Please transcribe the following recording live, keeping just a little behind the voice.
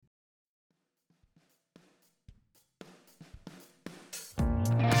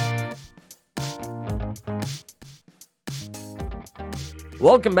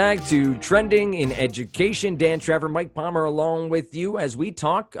Welcome back to Trending in Education. Dan Trevor, Mike Palmer along with you as we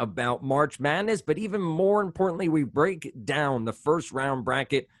talk about March Madness, but even more importantly, we break down the first round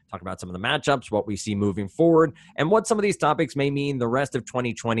bracket, talk about some of the matchups, what we see moving forward, and what some of these topics may mean the rest of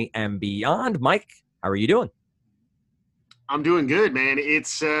 2020 and beyond. Mike, how are you doing? I'm doing good, man.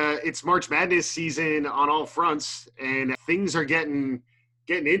 It's March Madness season on all fronts, and things are getting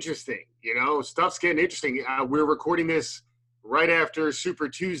interesting. You know, stuff's getting interesting. We're recording this right after Super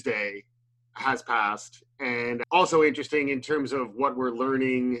Tuesday has passed, and also interesting in terms of what we're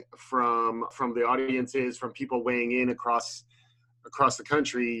learning from the audiences, from people weighing in across the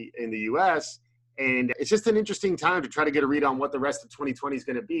country in the U.S. And it's just an interesting time to try to get a read on what the rest of 2020 is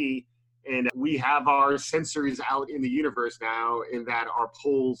going to be. And we have our sensors out in the universe now, in that our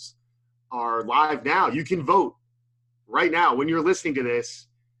polls are live now. You can vote right now. When you're listening to this,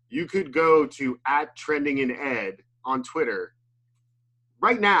 you could go to @TrendingInEd on Twitter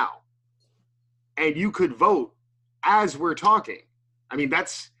right now, and you could vote as we're talking. I mean,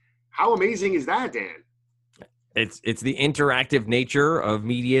 how amazing is that, Dan? It's the interactive nature of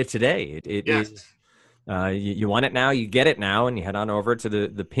media today. It yes. is. You want it now, you get it now, and you head on over to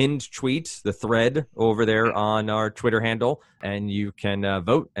the pinned tweet, the thread over there on our Twitter handle, and you can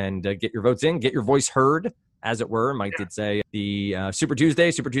vote and get your votes in, get your voice heard, as it were. Mike did say the Super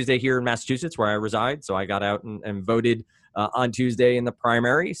Tuesday here in Massachusetts, where I reside. So I got out and voted on Tuesday in the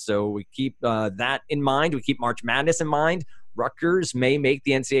primary. So we keep that in mind. We keep March Madness in mind. Rutgers may make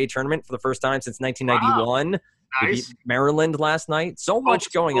the NCAA tournament for the first time since 1991. Wow. Nice. Maryland last night. So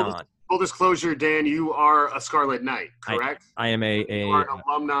much going on. Full disclosure, Dan, you are a Scarlet Knight, correct? I am you are an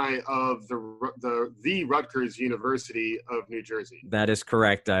alumni of the Rutgers University of New Jersey. That is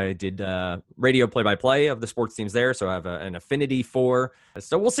correct. I did radio play-by-play of the sports teams there, so I have an affinity for.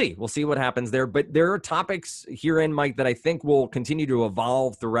 So we'll see. We'll see what happens there. But there are topics herein, Mike, that I think will continue to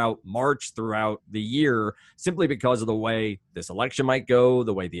evolve throughout March, throughout the year, simply because of the way this election might go,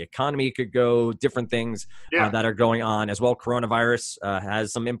 the way the economy could go, different things that are going on as well. Coronavirus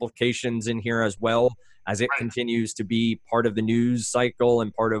has some implications in here as well, as it continues to be part of the news cycle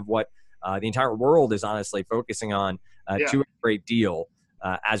and part of what the entire world is honestly focusing on to a great deal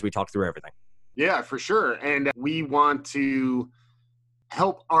as we talk through everything. Yeah, for sure. And we want to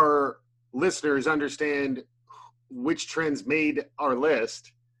help our listeners understand which trends made our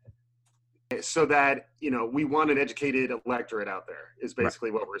list, so that, we want an educated electorate out there is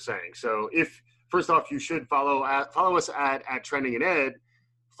basically what we're saying. So first off, you should follow us at Trending in Ed.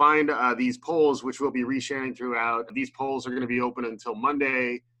 Find these polls, which we'll be resharing throughout. These polls are going to be open until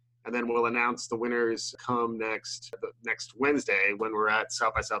Monday, and then we'll announce the winners come next Wednesday when we're at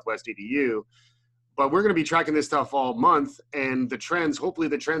South by Southwest EDU. But we're going to be tracking this stuff all month, and hopefully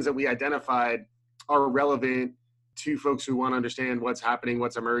the trends that we identified are relevant to folks who want to understand what's happening,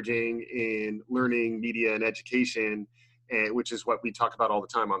 what's emerging in learning, media, and education, which is what we talk about all the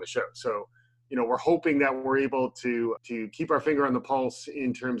time on the show. So, we're hoping that we're able to keep our finger on the pulse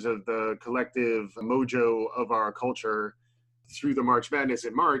in terms of the collective mojo of our culture through the March Madness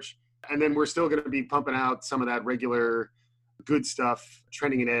in March. And then we're still going to be pumping out some of that regular good stuff,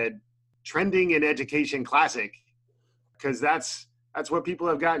 Trending in Education Classic, because that's what people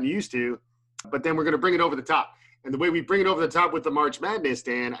have gotten used to. But then we're going to bring it over the top. And the way we bring it over the top with the March Madness,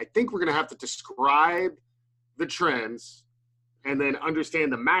 Dan, I think we're going to have to describe the trends and then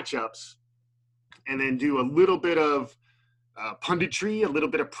understand the matchups, and then do a little bit of punditry, a little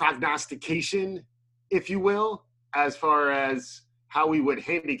bit of prognostication, if you will, as far as how we would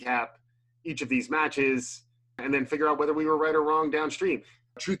handicap each of these matches, and then figure out whether we were right or wrong downstream.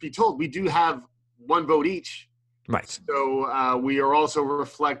 Truth be told, we do have one vote each. Right. So we are also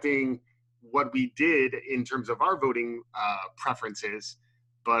reflecting what we did in terms of our voting preferences.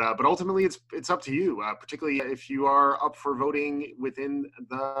 But ultimately, it's up to you, particularly if you are up for voting within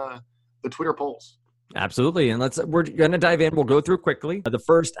the Twitter polls. Absolutely. And we're going to dive in. We'll go through quickly. The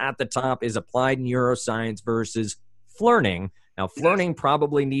first at the top is applied neuroscience versus flirting. Now, flirting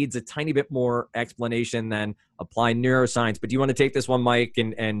probably needs a tiny bit more explanation than applied neuroscience. But do you want to take this one, Mike,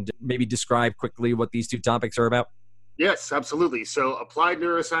 and maybe describe quickly what these two topics are about? Yes, absolutely. So applied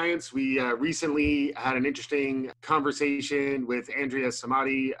neuroscience, we recently had an interesting conversation with Andrea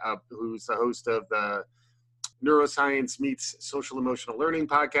Samadi, who's the host of the Neuroscience Meets Social Emotional Learning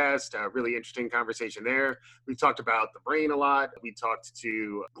podcast. A really interesting conversation there. We talked about the brain a lot. We talked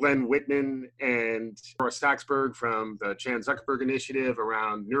to Glenn Whitman and Laura Saxberg from the Chan Zuckerberg Initiative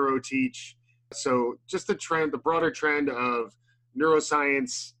around NeuroTeach. So just the broader trend of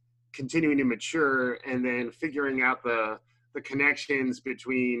neuroscience continuing to mature, and then figuring out the connections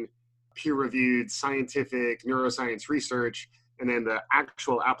between peer-reviewed scientific neuroscience research and then the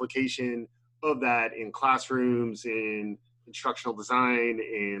actual application of that in classrooms, in instructional design,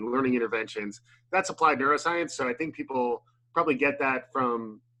 in learning interventions, that's applied neuroscience. So I think people probably get that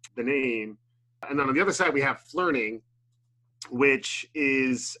from the name. And then on the other side, we have Flirning, which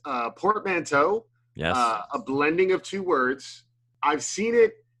is a portmanteau, Yes. A blending of two words. I've seen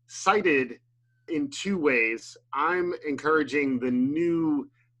it cited in two ways. I'm encouraging the new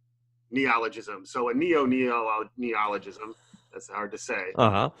neologism. So a neologism, that's hard to say,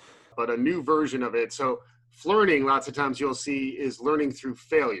 but a new version of it. So Flirning, lots of times you'll see, is learning through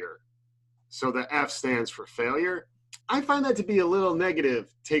failure. So the F stands for failure. I find that to be a little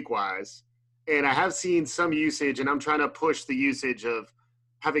negative take-wise. And I have seen some usage, and I'm trying to push the usage of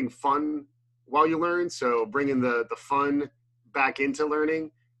having fun while you learn. So bringing the fun back into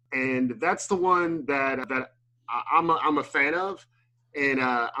learning. And that's the one that I'm a fan of, and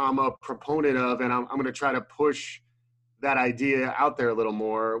I'm a proponent of, and I'm going to try to push that idea out there a little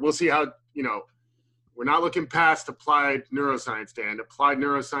more. We'll see how, we're not looking past applied neuroscience, Dan. Applied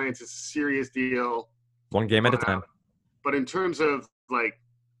neuroscience is a serious deal. One game at a time. But in terms of like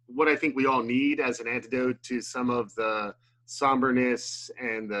what I think we all need as an antidote to some of the somberness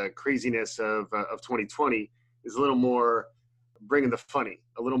and the craziness of 2020 is a little more bringing the funny,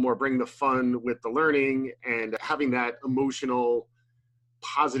 a little more bringing the fun with the learning and having that emotional,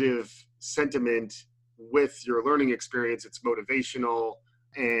 positive sentiment with your learning experience. It's motivational,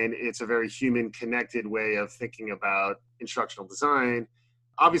 and it's a very human, connected way of thinking about instructional design.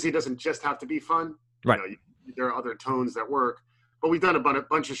 Obviously, it doesn't just have to be fun. Right. There are other tones that work. But we've done a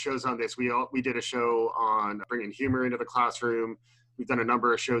bunch of shows on this. We did a show on bringing humor into the classroom. We've done a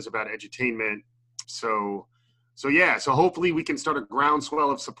number of shows about edutainment. So hopefully we can start a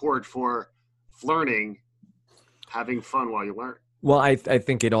groundswell of support for Flirning, having fun while you learn. Well, I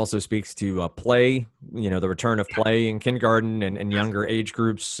think it also speaks to play, the return of play in kindergarten and younger age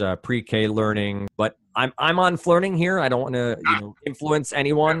groups, pre-K learning. But I'm on Flirning here. I don't want to influence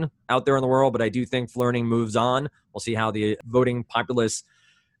anyone out there in the world, but I do think Flirning moves on. We'll see how the voting populace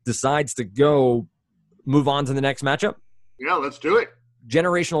decides to move on to the next matchup. Yeah, let's do it.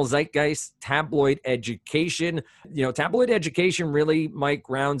 Generational zeitgeist, tabloid education. Tabloid education really, Mike,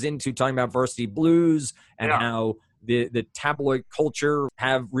 rounds into talking about varsity blues and how the tabloid culture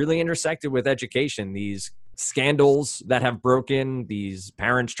have really intersected with education. These scandals that have broken, these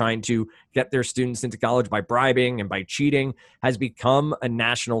parents trying to get their students into college by bribing and by cheating, has become a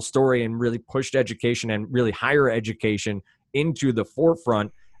national story and really pushed education and really higher education into the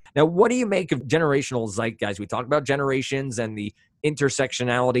forefront. Now, what do you make of generational zeitgeist? We talk about generations and the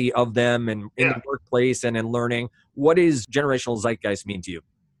intersectionality of them and in the workplace and in learning. What does generational zeitgeist mean to you?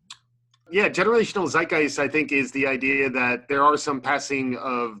 Yeah, generational zeitgeist, I think, is the idea that there are some passing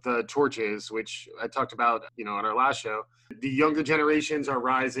of the torches, which I talked about, on our last show. The younger generations are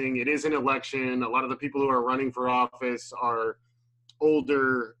rising. It is an election. A lot of the people who are running for office are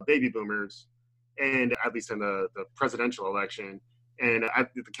older baby boomers, and at least in the presidential election. And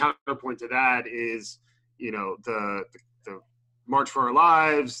the counterpoint to that is, the March for Our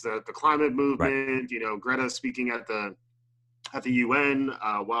Lives, the climate movement, Greta speaking at the UN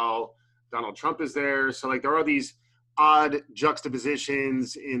while Donald Trump is there. So there are these odd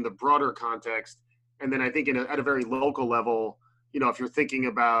juxtapositions in the broader context. And then I think at a very local level, if you're thinking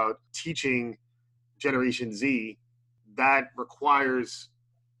about teaching Generation Z, that requires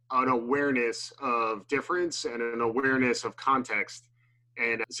an awareness of difference and an awareness of context.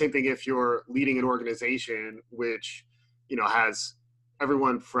 And same thing if you're leading an organization which, has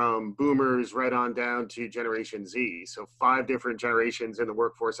everyone from boomers right on down to Generation Z. So 5 different generations in the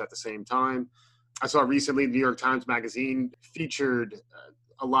workforce at the same time. I saw recently the New York Times Magazine featured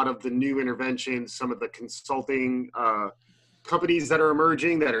a lot of the new interventions, some of the consulting companies that are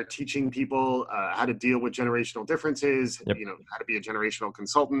emerging that are teaching people how to deal with generational differences, how to be a generational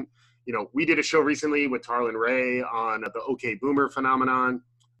consultant. We did a show recently with Tarlin Ray on the OK Boomer phenomenon.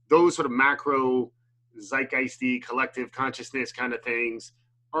 Those sort of macro zeitgeisty collective consciousness kind of things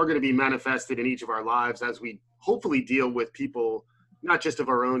are going to be manifested in each of our lives as we hopefully deal with people, not just of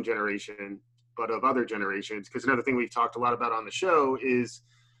our own generation, but of other generations. Because another thing we've talked a lot about on the show is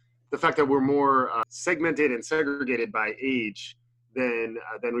the fact that we're more segmented and segregated by age than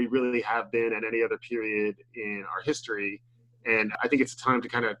we really have been at any other period in our history. And I think it's a time to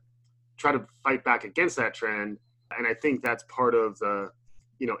kind of try to fight back against that trend. And I think that's part of the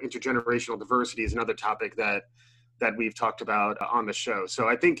intergenerational diversity is another topic that we've talked about on the show. So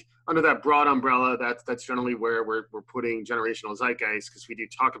I think under that broad umbrella, that's generally where we're putting generational zeitgeist, because we do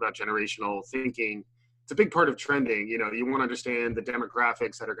talk about generational thinking. It's a big part of trending. You want to understand the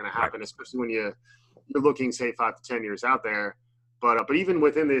demographics that are going to happen, especially when you're looking, say, 5 to 10 years out there. But even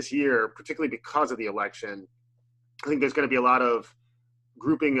within this year, particularly because of the election, I think there's going to be a lot of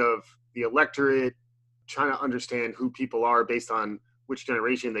grouping of the electorate, trying to understand who people are based on which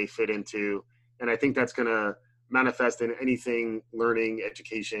generation they fit into. And I think that's going to manifest in anything learning,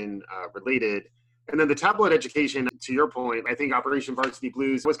 education related. And then the tabloid education, to your point, I think Operation Varsity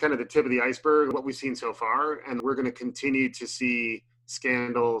Blues was kind of the tip of the iceberg, what we've seen so far. And we're going to continue to see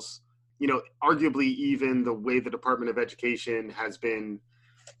scandals, arguably even the way the Department of Education has been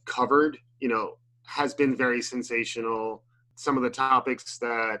covered, has been very sensational. Some of the topics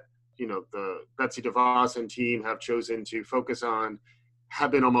that, the Betsy DeVos and team have chosen to focus on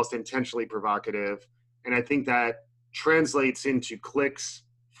have been almost intentionally provocative. And I think that translates into clicks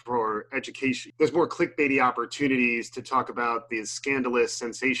for education. There's more clickbaity opportunities to talk about the scandalous,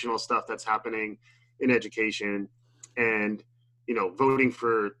 sensational stuff that's happening in education. And, voting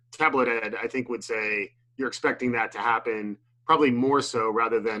for tablet ed, I think would say you're expecting that to happen probably more so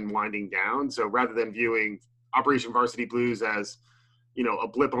rather than winding down. So rather than viewing Operation Varsity Blues as, a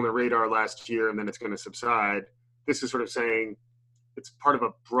blip on the radar last year and then it's going to subside, this is sort of saying it's part of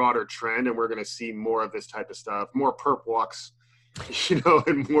a broader trend and we're going to see more of this type of stuff, more perp walks,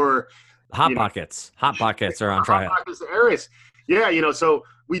 and more hot pockets. Hot pockets are on trial. Hot pockets, areas. Yeah, so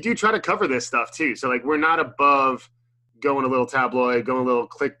we do try to cover this stuff too. So like we're not above going a little tabloid, going a little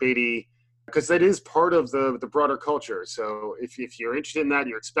clickbaity, because that is part of the broader culture. So if you're interested in that,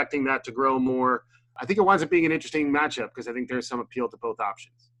 you're expecting that to grow more, I think it winds up being an interesting matchup because I think there's some appeal to both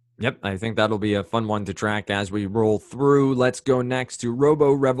options. Yep, I think that'll be a fun one to track as we roll through. Let's go next to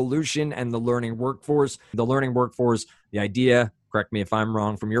Robo Revolution and the learning workforce. The learning workforce, the idea, correct me if I'm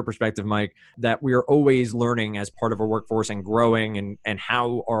wrong from your perspective, Mike, that we are always learning as part of our workforce and growing, and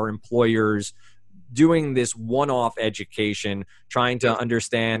how our employers doing this one-off education, trying to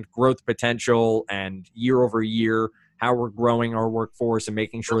understand growth potential and year over year, how we're growing our workforce and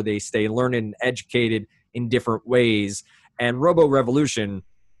making sure they stay learned and educated in different ways. And Robo Revolution,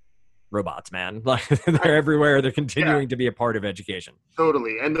 robots, man. They're everywhere. They're continuing to be a part of education.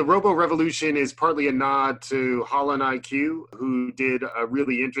 Totally. And the Robo Revolution is partly a nod to Holland IQ, who did a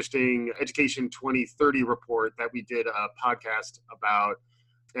really interesting Education 2030 report that we did a podcast about.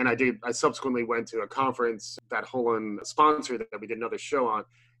 And I subsequently went to a conference that Holland sponsored that we did another show on.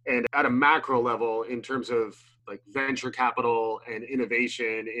 And at a macro level, in terms of like venture capital and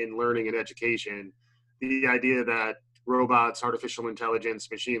innovation in learning and education, the idea that robots, artificial intelligence,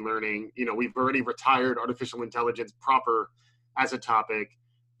 machine learning, we've already retired artificial intelligence proper as a topic,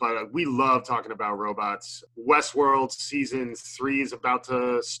 but we love talking about robots. Westworld season 3 is about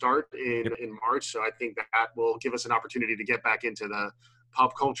to start in March. So I think that will give us an opportunity to get back into the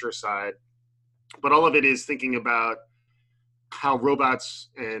pop culture side. But all of it is thinking about how robots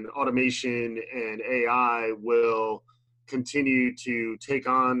and automation and AI will continue to take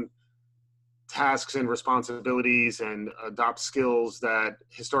on tasks and responsibilities and adopt skills that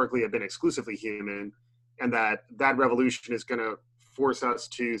historically have been exclusively human, and that revolution is going to force us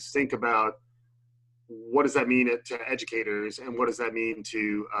to think about what does that mean to educators and what does that mean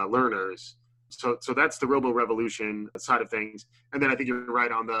to learners. So that's the Robo Revolution side of things. And then I think you're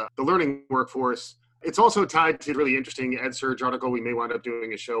right on the learning workforce. It's also tied to a really interesting EdSurge article. We may wind up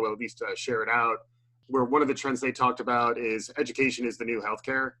doing a show, at least share it out, where one of the trends they talked about is education is the new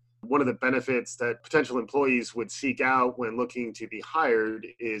healthcare. One of the benefits that potential employees would seek out when looking to be hired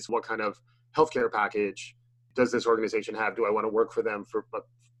is what kind of healthcare package does this organization have? Do I want to work for them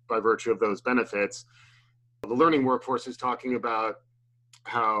by virtue of those benefits? The learning workforce is talking about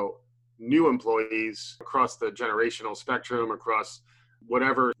how new employees across the generational spectrum, across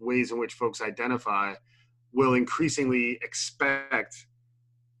whatever ways in which folks identify, will increasingly expect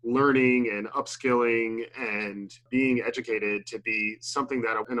learning and upskilling and being educated to be something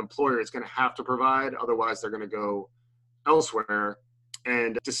that an employer is going to have to provide. Otherwise, they're going to go elsewhere.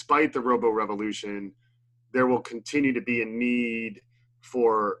 And despite the Robo Revolution, there will continue to be a need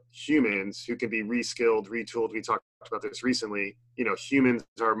for humans who can be reskilled, retooled. We talked about this recently. Humans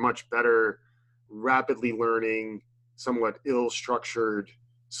are much better rapidly learning, somewhat ill-structured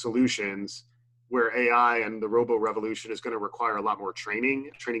solutions, where AI and the Robo Revolution is going to require a lot more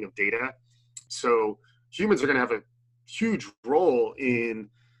training of data. So humans are going to have a huge role in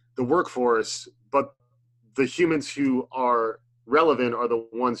the workforce, but the humans who are relevant are the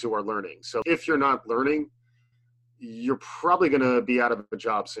ones who are learning. So if you're not learning, you're probably going to be out of a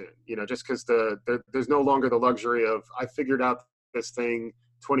job soon, just because there's no longer the luxury of, I figured out this thing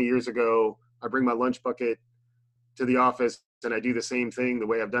 20 years ago. I bring my lunch bucket to the office and I do the same thing the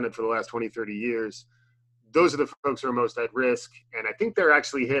way I've done it for the last 20, 30 years. Those are the folks who are most at risk. And I think they're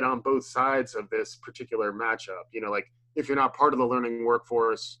actually hit on both sides of this particular matchup. Like if you're not part of the learning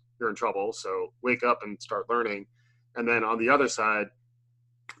workforce, you're in trouble. So wake up and start learning. And then on the other side,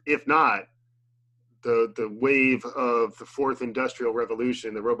 if not, the wave of the fourth industrial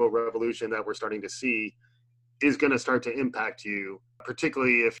revolution, the robo revolution that we're starting to see, is going to start to impact you,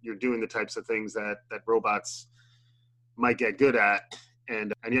 particularly if you're doing the types of things that robots might get good at.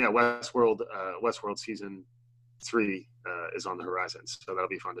 And yeah, Westworld season 3 is on the horizon, so that'll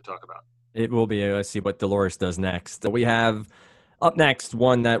be fun to talk about. It will be. Let's see what Dolores does next. We have up next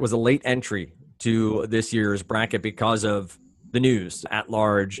one that was a late entry to this year's bracket because of the news at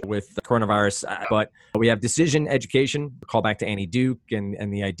large with the coronavirus. But we have decision education, call back to Annie Duke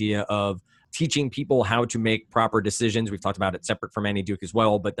and the idea of teaching people how to make proper decisions. We've talked about it separate from Annie Duke as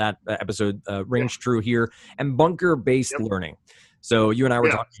well, but that episode rings true here. And bunker-based learning. So you and I were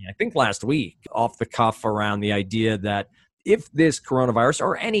talking, I think last week, off the cuff around the idea that if this coronavirus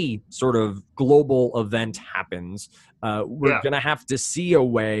or any sort of global event happens, we're going to have to see a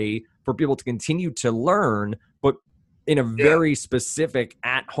way for people to continue to learn, but in a very specific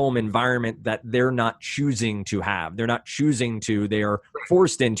at-home environment that they're not choosing to have. They're not choosing to, they are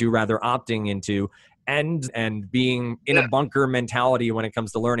forced into, rather opting into, and being in a bunker mentality when it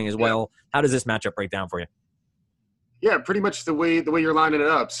comes to learning as well. How does this matchup break down for you? Yeah, pretty much the way you're lining it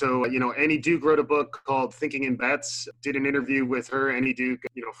up. So, Annie Duke wrote a book called Thinking in Bets. Did an interview with her. Annie Duke,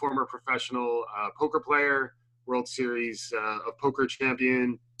 former professional poker player, World Series of Poker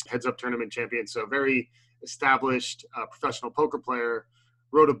champion, heads up tournament champion. So very established professional poker player,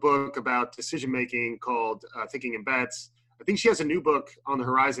 wrote a book about decision making called Thinking in Bets. I think she has a new book on the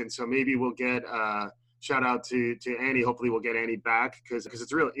horizon, so maybe we'll get shout out to Annie. Hopefully we'll get Annie back because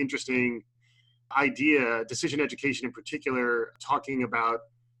it's a real interesting idea, decision education in particular, talking about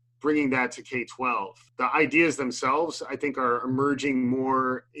bringing that to K-12. The ideas themselves, I think, are emerging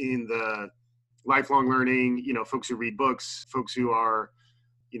more in the lifelong learning, folks who read books, folks who are,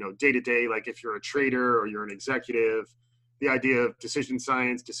 day-to-day, like if you're a trader or you're an executive, the idea of decision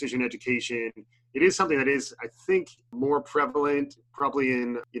science, decision education, it is something that is, I think, more prevalent probably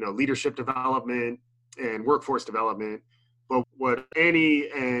in, leadership development and workforce development. But what Annie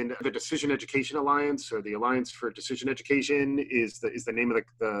and the Decision Education Alliance, or the Alliance for Decision Education, is the name of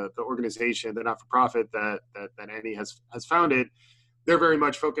the organization, the not-for-profit that Annie has founded. They're very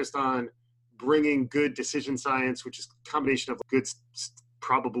much focused on bringing good decision science, which is a combination of good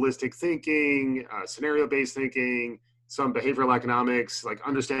probabilistic thinking, scenario-based thinking, some behavioral economics, like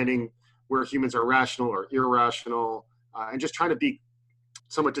understanding where humans are rational or irrational, and just trying to be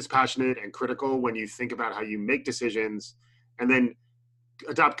somewhat dispassionate and critical when you think about how you make decisions, and then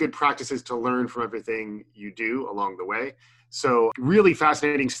adopt good practices to learn from everything you do along the way. So really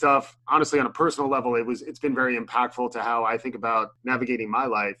fascinating stuff. Honestly, on a personal level, it's been very impactful to how I think about navigating my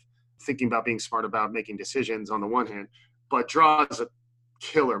life, thinking about being smart about making decisions on the one hand, but draws a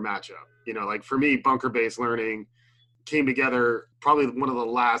killer matchup. Like for me, bunker-based learning came together, probably one of the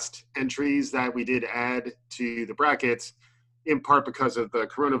last entries that we did add to the brackets, in part because of the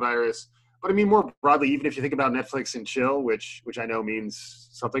coronavirus. But I mean, more broadly, even if you think about Netflix and chill, which I know means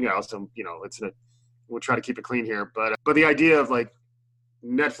something else, and we'll try to keep it clean here. But the idea of like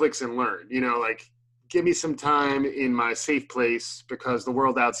Netflix and learn, like give me some time in my safe place because the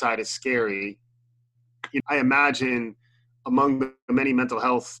world outside is scary. I imagine among the many mental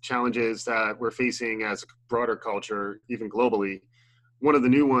health challenges that we're facing as a broader culture, even globally, one of the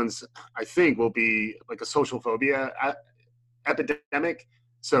new ones I think will be like a social phobia epidemic.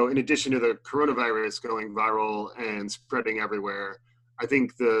 So in addition to the coronavirus going viral and spreading everywhere, I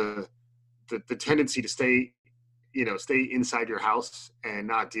think the tendency to stay inside your house and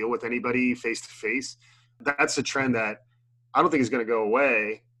not deal with anybody face to face, that's a trend that I don't think is going to go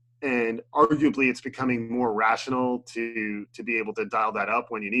away. And arguably it's becoming more rational to be able to dial that up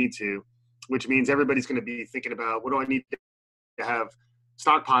when you need to, which means everybody's going to be thinking about, what do I need to have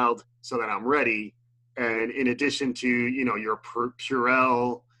stockpiled so that I'm ready? And in addition to, your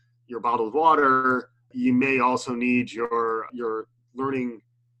Purell, your bottled water, you may also need your learning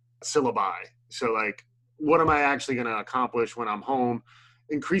syllabi. So like, what am I actually going to accomplish when I'm home?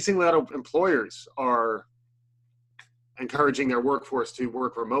 Increasingly, a lot of employers are encouraging their workforce to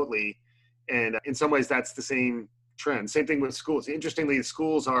work remotely. And in some ways, that's the same trend. Same thing with schools. Interestingly,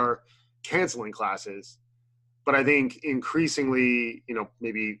 schools are canceling classes. But I think increasingly,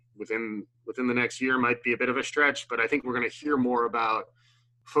 maybe within the next year might be a bit of a stretch, but I think we're going to hear more about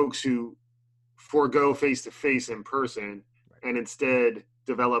folks who forego face-to-face in person and instead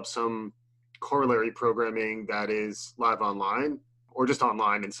develop some corollary programming that is live online or just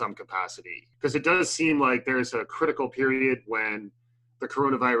online in some capacity. Because it does seem like there's a critical period when the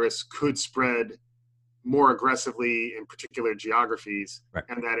coronavirus could spread more aggressively in particular geographies. Right.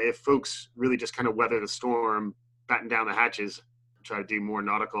 And that if folks really just kind of weather the storm, batten down the hatches, try to do more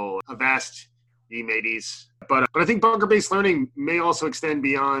nautical, avast ye mateys. But I think bunker-based learning may also extend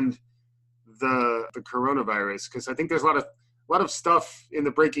beyond the coronavirus, because I think there's a lot of stuff in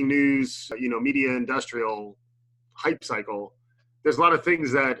the breaking news, media industrial hype cycle. There's a lot of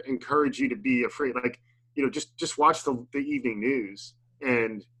things that encourage you to be afraid. Like, just watch the evening news,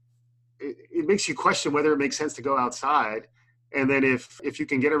 and it makes you question whether it makes sense to go outside. And then if you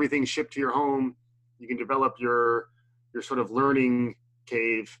can get everything shipped to your home, you can develop your sort of learning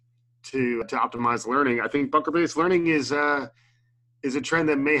cave to optimize learning. I think bunker-based learning is a trend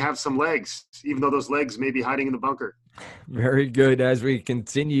that may have some legs, even though those legs may be hiding in the bunker. Very good. As we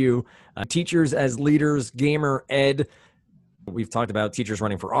continue, teachers as leaders, Gamer Ed. We've talked about teachers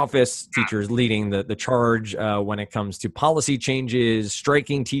running for office, teachers leading the charge when it comes to policy changes,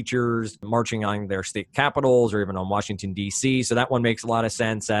 striking teachers, marching on their state capitals or even on Washington, D.C. So that one makes a lot of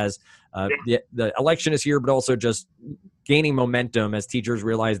sense as the election is here, but also just gaining momentum as teachers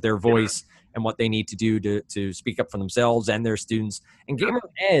realize their voice and what they need to do to speak up for themselves and their students. And Gamer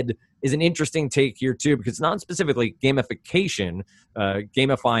Ed is an interesting take here too, because it's not specifically gamification,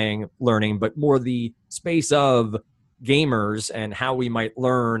 gamifying learning, but more the space of gamers and how we might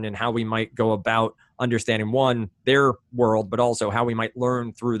learn and how we might go about understanding their world, but also how we might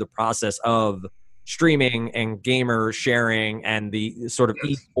learn through the process of streaming and gamer sharing and the sort of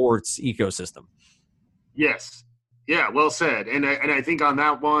esports ecosystem. Yes. Yeah, well said. And I think on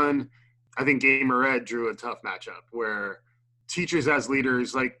that one, I think Gamer Ed drew a tough matchup where teachers as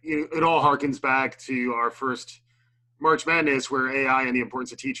leaders, like it all harkens back to our first March Madness where AI and the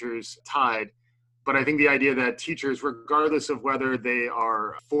importance of teachers tied. But I think the idea that teachers, regardless of whether they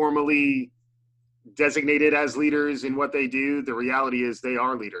are formally designated as leaders in what they do, the reality is they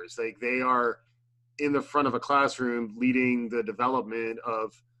are leaders. Like they are in the front of a classroom leading the development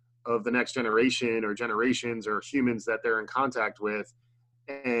of the next generation or generations or humans that they're in contact with.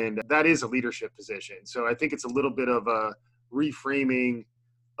 And that is a leadership position. So I think it's a little bit of a reframing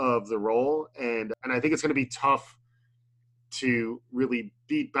of the role. And I think it's going to be tough to really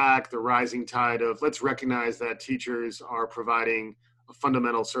beat back the rising tide of let's recognize that teachers are providing a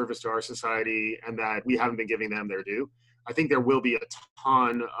fundamental service to our society and that we haven't been giving them their due. I think there will be a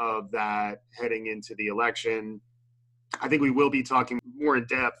ton of that heading into the election. I think we will be talking more in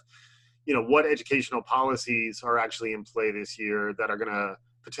depth, what educational policies are actually in play this year that are going to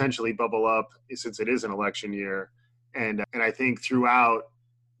potentially bubble up since it is an election year. And I think throughout,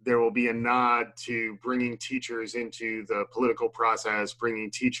 there will be a nod to bringing teachers into the political process,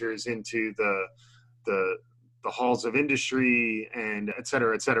 bringing teachers into the halls of industry, and et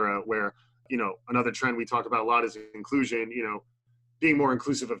cetera, where, another trend we talk about a lot is inclusion, being more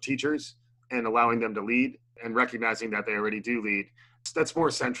inclusive of teachers and allowing them to lead and recognizing that they already do lead. That's more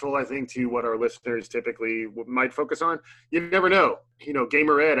central, I think, to what our listeners typically might focus on. You never know.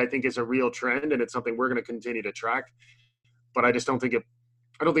 Gamer Ed, I think, is a real trend, and it's something we're going to continue to track. But I just don't think it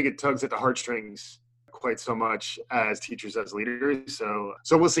tugs at the heartstrings quite so much as teachers as leaders. So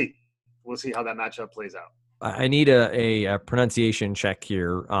we'll see. We'll see how that matchup plays out. I need a pronunciation check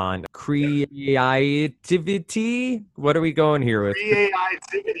here on creativity. What are we going here with?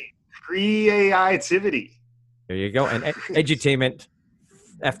 Creativity. There you go. And edutainment,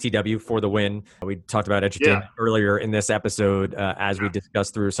 FTW for the win. We talked about edutainment earlier in this episode as we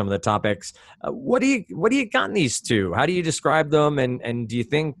discussed through some of the topics. What do you got in these two? How do you describe them? And do you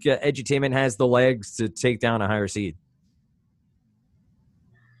think edutainment has the legs to take down a higher seed?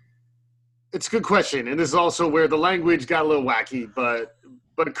 It's a good question. And this is also where the language got a little wacky, but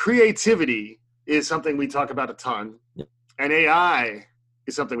creativity is something we talk about a ton. Yep. And AI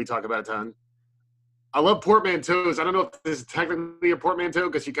is something we talk about a ton. I love portmanteaus. I don't know if this is technically a portmanteau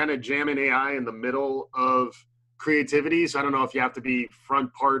because you kind of jam in AI in the middle of creativity. So I don't know if you have to be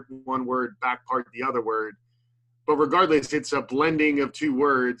front part one word, back part the other word. But regardless, it's a blending of two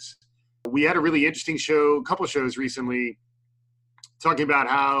words. We had a really interesting a couple shows recently, talking about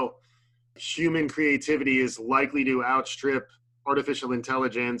how human creativity is likely to outstrip artificial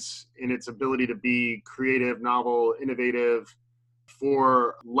intelligence in its ability to be creative, novel, innovative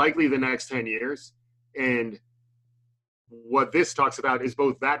for likely the next 10 years. And what this talks about is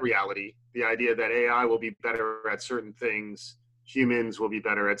both that reality, the idea that AI will be better at certain things, humans will be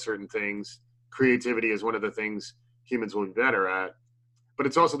better at certain things, creativity is one of the things humans will be better at. But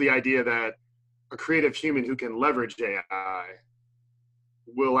it's also the idea that a creative human who can leverage AI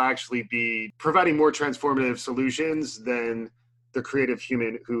will actually be providing more transformative solutions than the creative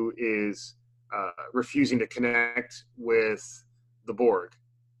human who is refusing to connect with the Borg.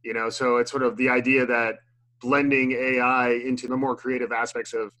 So it's sort of the idea that blending AI into the more creative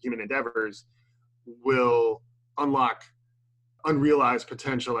aspects of human endeavors will unlock unrealized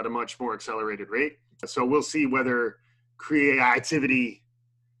potential at a much more accelerated rate. So we'll see whether creativity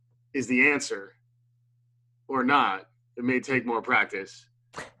is the answer or not. It may take more practice.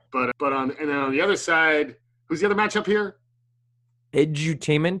 But and then on the other side, who's the other matchup here?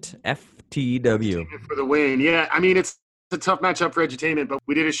 Edutainment, FTW. For the win. Yeah, I mean, it's a tough matchup for edutainment, but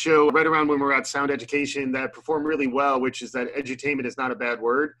we did a show right around when we were at Sound Education that performed really well, which is that edutainment is not a bad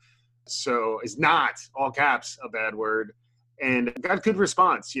word. So it's not, all caps, a bad word. And got good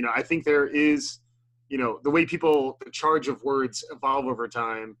response. I think there is, the way the charge of words evolve over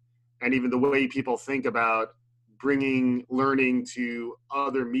time, and even the way people think about bringing learning to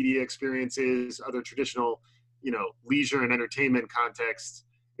other media experiences, other traditional, leisure and entertainment contexts.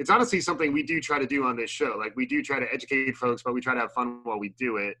 It's honestly something we do try to do on this show. Like, we do try to educate folks, but we try to have fun while we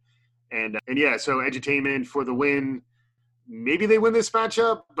do it. And yeah, so edutainment for the win. Maybe they win this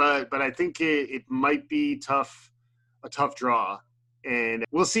matchup, but I think it might be a tough draw. And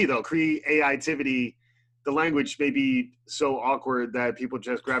we'll see, though. Creativity, the language may be so awkward that people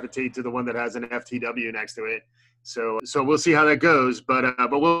just gravitate to the one that has an FTW next to it. So we'll see how that goes. But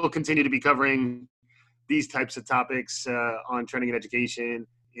we'll continue to be covering these types of topics on Trending in Education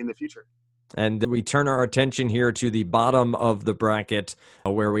in the future. And we turn our attention here to the bottom of the bracket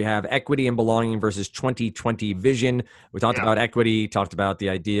where we have equity and belonging versus 2020 vision. We talked about equity, talked about the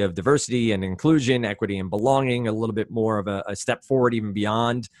idea of diversity and inclusion, equity and belonging, a little bit more of a step forward even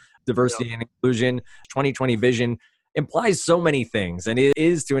beyond diversity and inclusion. 2020 vision implies so many things, and it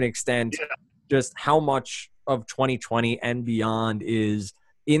is to an extent just how much of 2020 and beyond is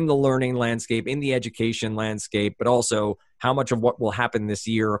in the learning landscape, in the education landscape, but also how much of what will happen this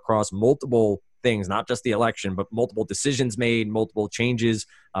year across multiple things, not just the election, but multiple decisions made, multiple changes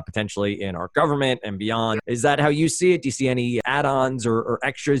potentially in our government and beyond. Is that how you see it? Do you see any add-ons or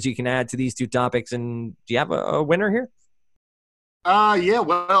extras you can add to these two topics? And do you have a winner here? Yeah,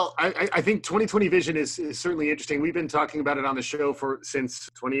 well, I think 2020 vision is certainly interesting. We've been talking about it on the show since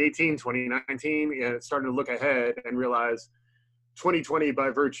 2018, 2019, starting to look ahead and realize 2020, by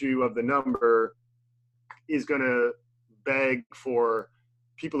virtue of the number, is going to beg for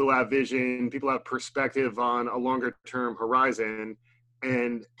people who have vision, people who have perspective on a longer term horizon.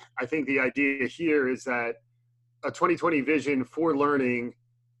 And I think the idea here is that a 2020 vision for learning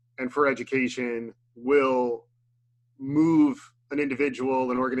and for education will move an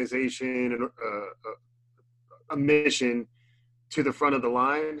individual, an organization, a mission to the front of the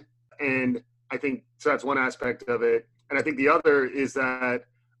line. And I think so that's one aspect of it. And I think the other is that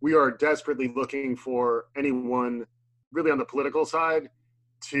we are desperately looking for anyone really on the political side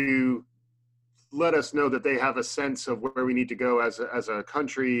to let us know that they have a sense of where we need to go as a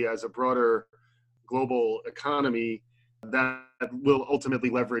country, as a broader global economy that will ultimately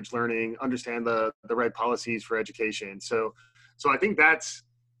leverage learning, understand the right policies for education. So I think that's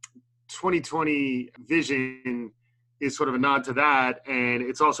 2020 vision is sort of a nod to that. And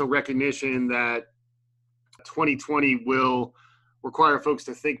it's also recognition that 2020 will require folks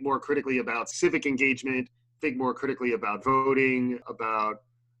to think more critically about civic engagement, think more critically about voting, about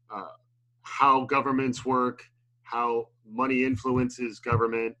how governments work, how money influences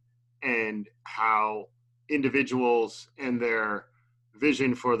government, and how individuals and their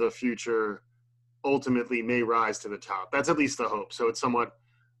vision for the future ultimately may rise to the top. That's at least the hope. So it's somewhat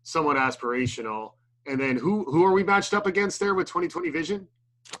aspirational. And then who are we matched up against there with 2020 vision?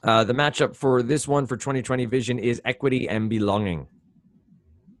 The matchup for this one for 2020 vision is equity and belonging.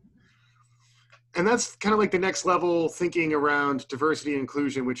 And that's kind of like the next level thinking around diversity and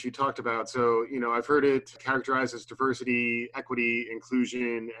inclusion, which you talked about. So, I've heard it characterized as diversity, equity,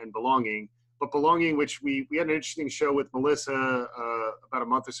 inclusion, and belonging. But belonging, which we had an interesting show with Melissa about a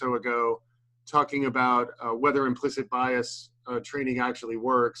month or so ago, talking about whether implicit bias training actually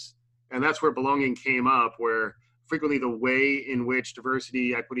works. And that's where belonging came up, where frequently the way in which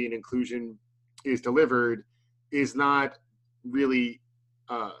diversity, equity, and inclusion is delivered is not really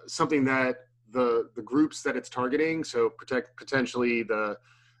something that the groups that it's targeting, so potentially the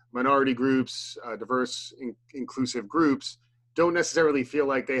minority groups, diverse, inclusive groups, don't necessarily feel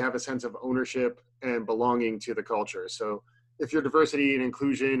like they have a sense of ownership and belonging to the culture. So if your diversity and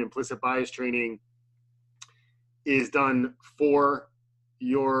inclusion, implicit bias training is done for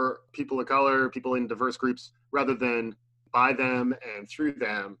your people of color, people in diverse groups, rather than by them and through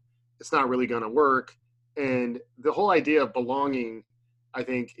them, it's not really going to work. And the whole idea of belonging, I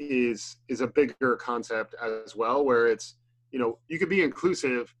think, is a bigger concept as well, where it's, you could be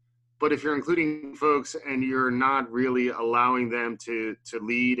inclusive, But if you're including folks and you're not really allowing them to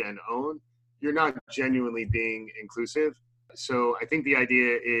lead and own, you're not genuinely being inclusive. So I think the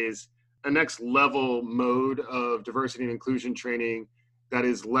idea is a next level mode of diversity and inclusion training that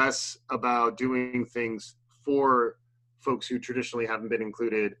is less about doing things for folks who traditionally haven't been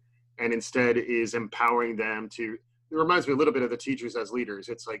included, and instead is empowering them to. It reminds me a little bit of the teachers as leaders.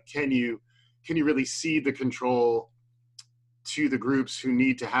 It's like, can you really cede the control to the groups who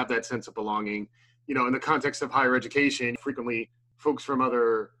need to have that sense of belonging? You know, in the context of higher education, frequently folks from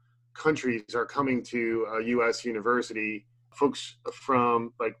other countries are coming to a U.S. university. Folks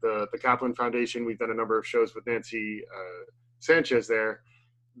from like the Kaplan Foundation, we've done a number of shows with Nancy Sanchez there.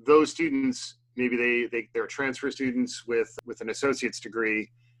 Those students, maybe they're transfer students with an associate's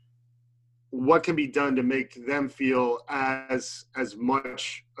degree. What can be done to make them feel as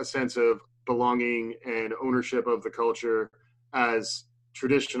much a sense of belonging and ownership of the culture as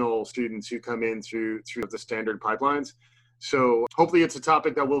traditional students who come in through the standard pipelines? So hopefully it's a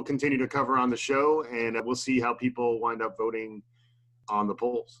topic that we'll continue to cover on the show, and we'll see how people wind up voting on the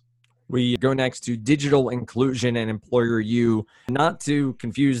polls. We go next to digital inclusion and employer U. Not to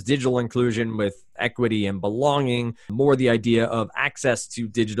confuse digital inclusion with equity and belonging, more the idea of access to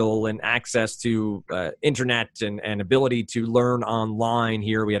digital and access to internet and ability to learn online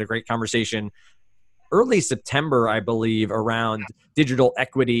here. We had a great conversation early September, I believe, around digital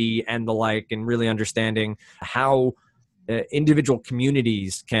equity and the like, and really understanding how individual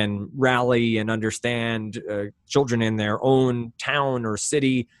communities can rally and understand children in their own town or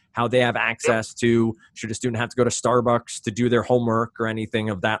city, how they have access to, should a student have to go to Starbucks to do their homework or anything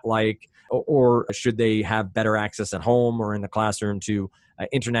of that like, or should they have better access at home or in the classroom to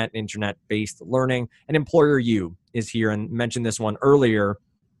internet-based learning. And Employer U is here, and mentioned this one earlier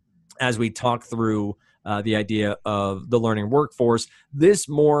as we talk through the idea of the learning workforce. This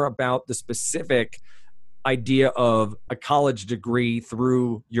more about the specific idea of a college degree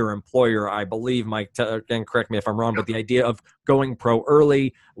through your employer, I believe, Mike, again, correct me if I'm wrong, but the idea of going pro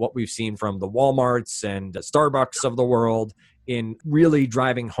early, what we've seen from the Walmarts and Starbucks of the world, in really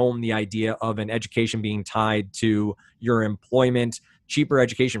driving home the idea of an education being tied to your employment, cheaper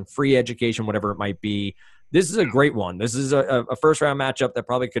education, free education, whatever it might be. This is a great one. This is a first round matchup that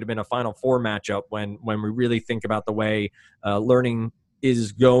probably could have been a Final Four matchup when we really think about the way learning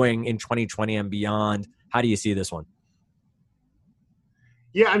is going in 2020 and beyond. How do you see this one?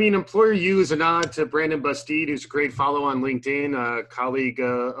 Yeah, I mean, Employer U is a nod to Brandon Bastide, who's a great follow on LinkedIn, a colleague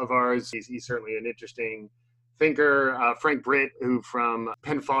of ours. He's certainly an interesting thinker. Frank Britt, who from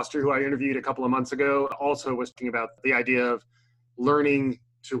Penn Foster, who I interviewed a couple of months ago, also was thinking about the idea of learning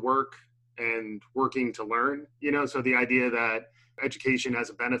to work and working to learn. You know, so the idea that education has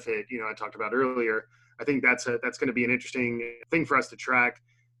a benefit, you know, I talked about earlier. I think that's going to be an interesting thing for us to track.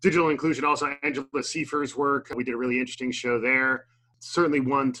 Digital inclusion, also Angela Seifer's work. We did a really interesting show there. Certainly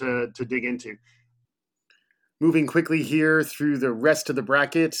one to dig into. Moving quickly here through the rest of the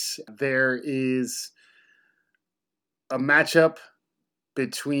brackets, there is a matchup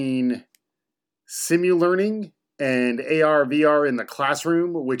between simu-learning and AR, VR in the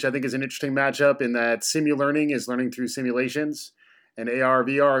classroom, which I think is an interesting matchup in that simu-learning is learning through simulations, and AR,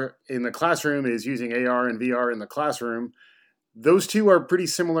 VR in the classroom is using AR and VR in the classroom. Those two are pretty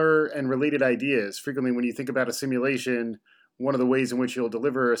similar and related ideas. Frequently, when you think about a simulation, one of the ways in which you'll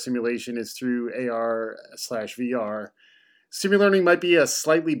deliver a simulation is through AR/VR. Simu-learning might be a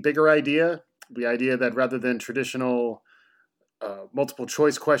slightly bigger idea, the idea that rather than traditional multiple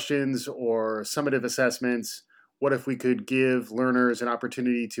choice questions or summative assessments, what if we could give learners an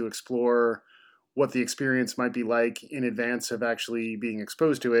opportunity to explore what the experience might be like in advance of actually being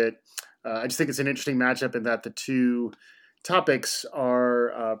exposed to it? I just think it's an interesting matchup in that the two topics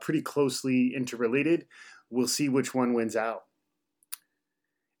are pretty closely interrelated. We'll see which one wins out.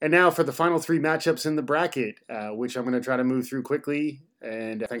 And now for the final three matchups in the bracket, which I'm going to try to move through quickly.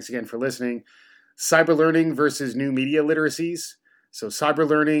 And thanks again for listening. Cyber learning versus new media literacies. So cyber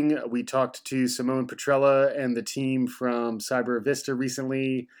learning, we talked to Simone Petrella and the team from Cyber Vista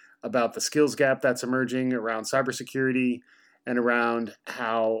recently about the skills gap that's emerging around cybersecurity and around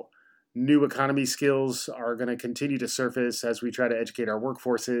how new economy skills are going to continue to surface as we try to educate our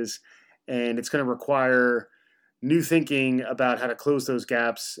workforces. And it's going to require new thinking about how to close those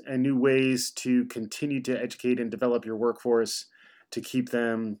gaps and new ways to continue to educate and develop your workforce to keep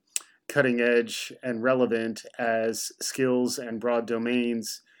them cutting edge and relevant as skills and broad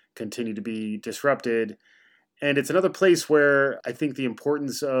domains continue to be disrupted. And it's another place where I think the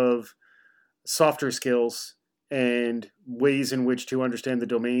importance of softer skills and ways in which to understand the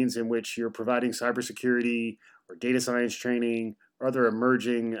domains in which you're providing cybersecurity or data science training or other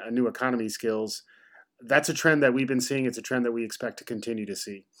emerging new economy skills. That's a trend that we've been seeing. It's a trend that we expect to continue to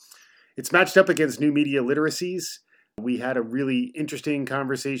see. It's matched up against new media literacies. We had a really interesting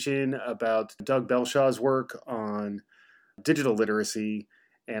conversation about Doug Belshaw's work on digital literacy,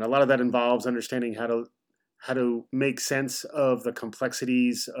 and a lot of that involves understanding how to make sense of the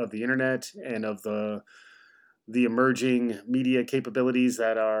complexities of the internet and of the emerging media capabilities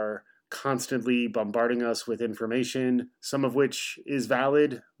that are constantly bombarding us with information, some of which is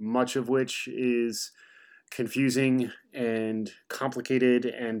valid, much of which is confusing and complicated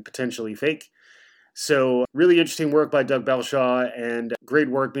and potentially fake. So really interesting work by Doug Belshaw and great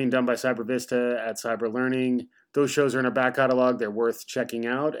work being done by CyberVista at Cyber Learning. Those shows are in our back catalog. They're worth checking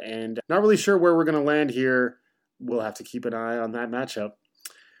out, and not really sure where we're going to land here. We'll have to keep an eye on that matchup.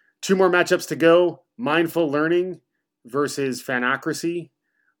 2 more matchups to go. Mindful learning versus fanocracy.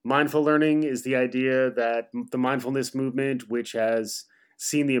 Mindful learning is the idea that the mindfulness movement, which has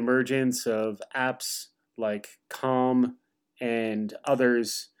seen the emergence of apps like Calm and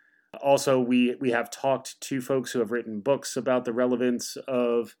others. Also, we have talked to folks who have written books about the relevance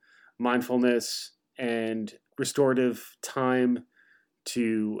of mindfulness and restorative time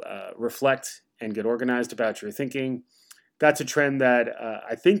to reflect and get organized about your thinking. That's a trend that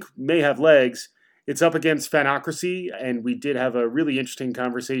I think may have legs. It's up against fanocracy, and we did have a really interesting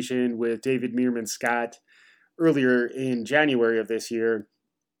conversation with David Meerman Scott earlier in January of this year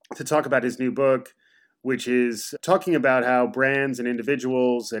to talk about his new book, which is talking about how brands and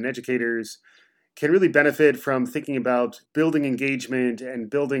individuals and educators can really benefit from thinking about building engagement and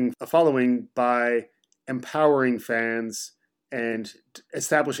building a following by empowering fans and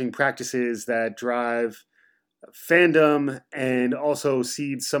establishing practices that drive fandom and also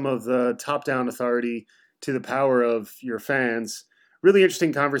cede some of the top-down authority to the power of your fans. Really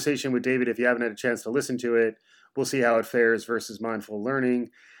interesting conversation with David. If you haven't had a chance to listen to it, we'll see how it fares versus mindful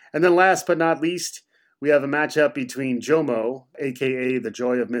learning. And then last but not least, we have a matchup between JOMO, aka The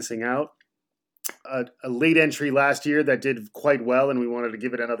Joy of Missing Out, a late entry last year that did quite well, and we wanted to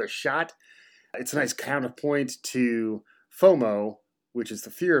give it another shot. It's a nice counterpoint to FOMO, which is the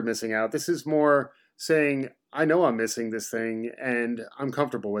fear of missing out. This is more saying, I know I'm missing this thing, and I'm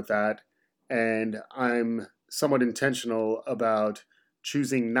comfortable with that, and I'm somewhat intentional about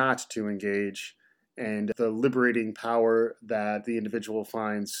choosing not to engage, and the liberating power that the individual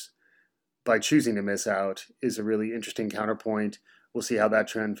finds by choosing to miss out is a really interesting counterpoint. We'll see how that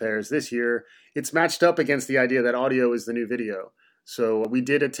trend fares this year. It's matched up against the idea that audio is the new video. So we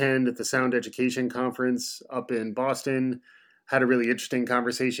did attend the Sound Education Conference up in Boston, had a really interesting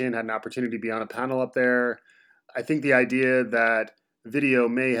conversation, had an opportunity to be on a panel up there. I think the idea that video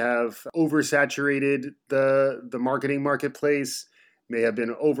may have oversaturated the marketing marketplace, may have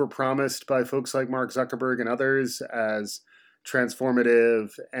been overpromised by folks like Mark Zuckerberg and others as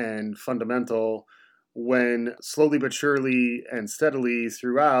transformative and fundamental, when slowly but surely and steadily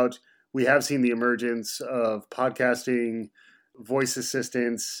throughout, we have seen the emergence of podcasting, voice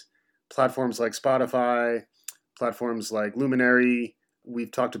assistants, platforms like Spotify, platforms like Luminary.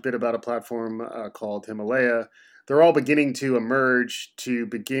 We've talked a bit about a platform called Himalaya. They're all beginning to emerge to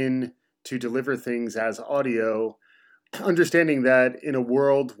begin to deliver things as audio, understanding that in a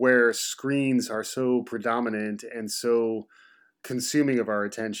world where screens are so predominant and so consuming of our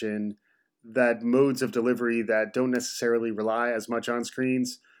attention, that modes of delivery that don't necessarily rely as much on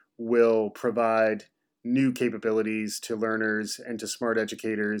screens will provide new capabilities to learners and to smart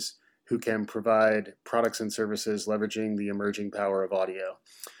educators who can provide products and services leveraging the emerging power of audio.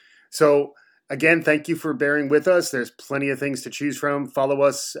 So again, thank you for bearing with us. There's plenty of things to choose from. Follow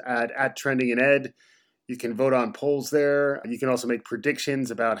us at Trending in Ed. You can vote on polls there. You can also make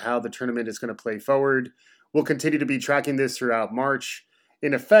predictions about how the tournament is going to play forward. We'll continue to be tracking this throughout March.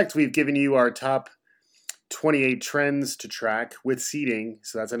 In effect, we've given you our top 28 trends to track with seeding.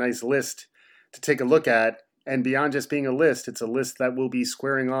 So that's a nice list to take a look at. And beyond just being a list, it's a list that will be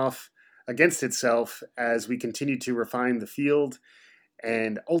squaring off against itself as we continue to refine the field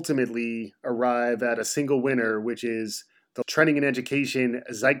and ultimately arrive at a single winner, which is the Trending in Education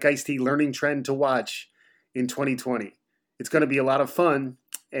Zeitgeisty Learning Trend to watch in 2020. It's going to be a lot of fun.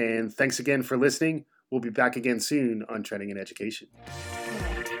 And thanks again for listening. We'll be back again soon on Trending in Education.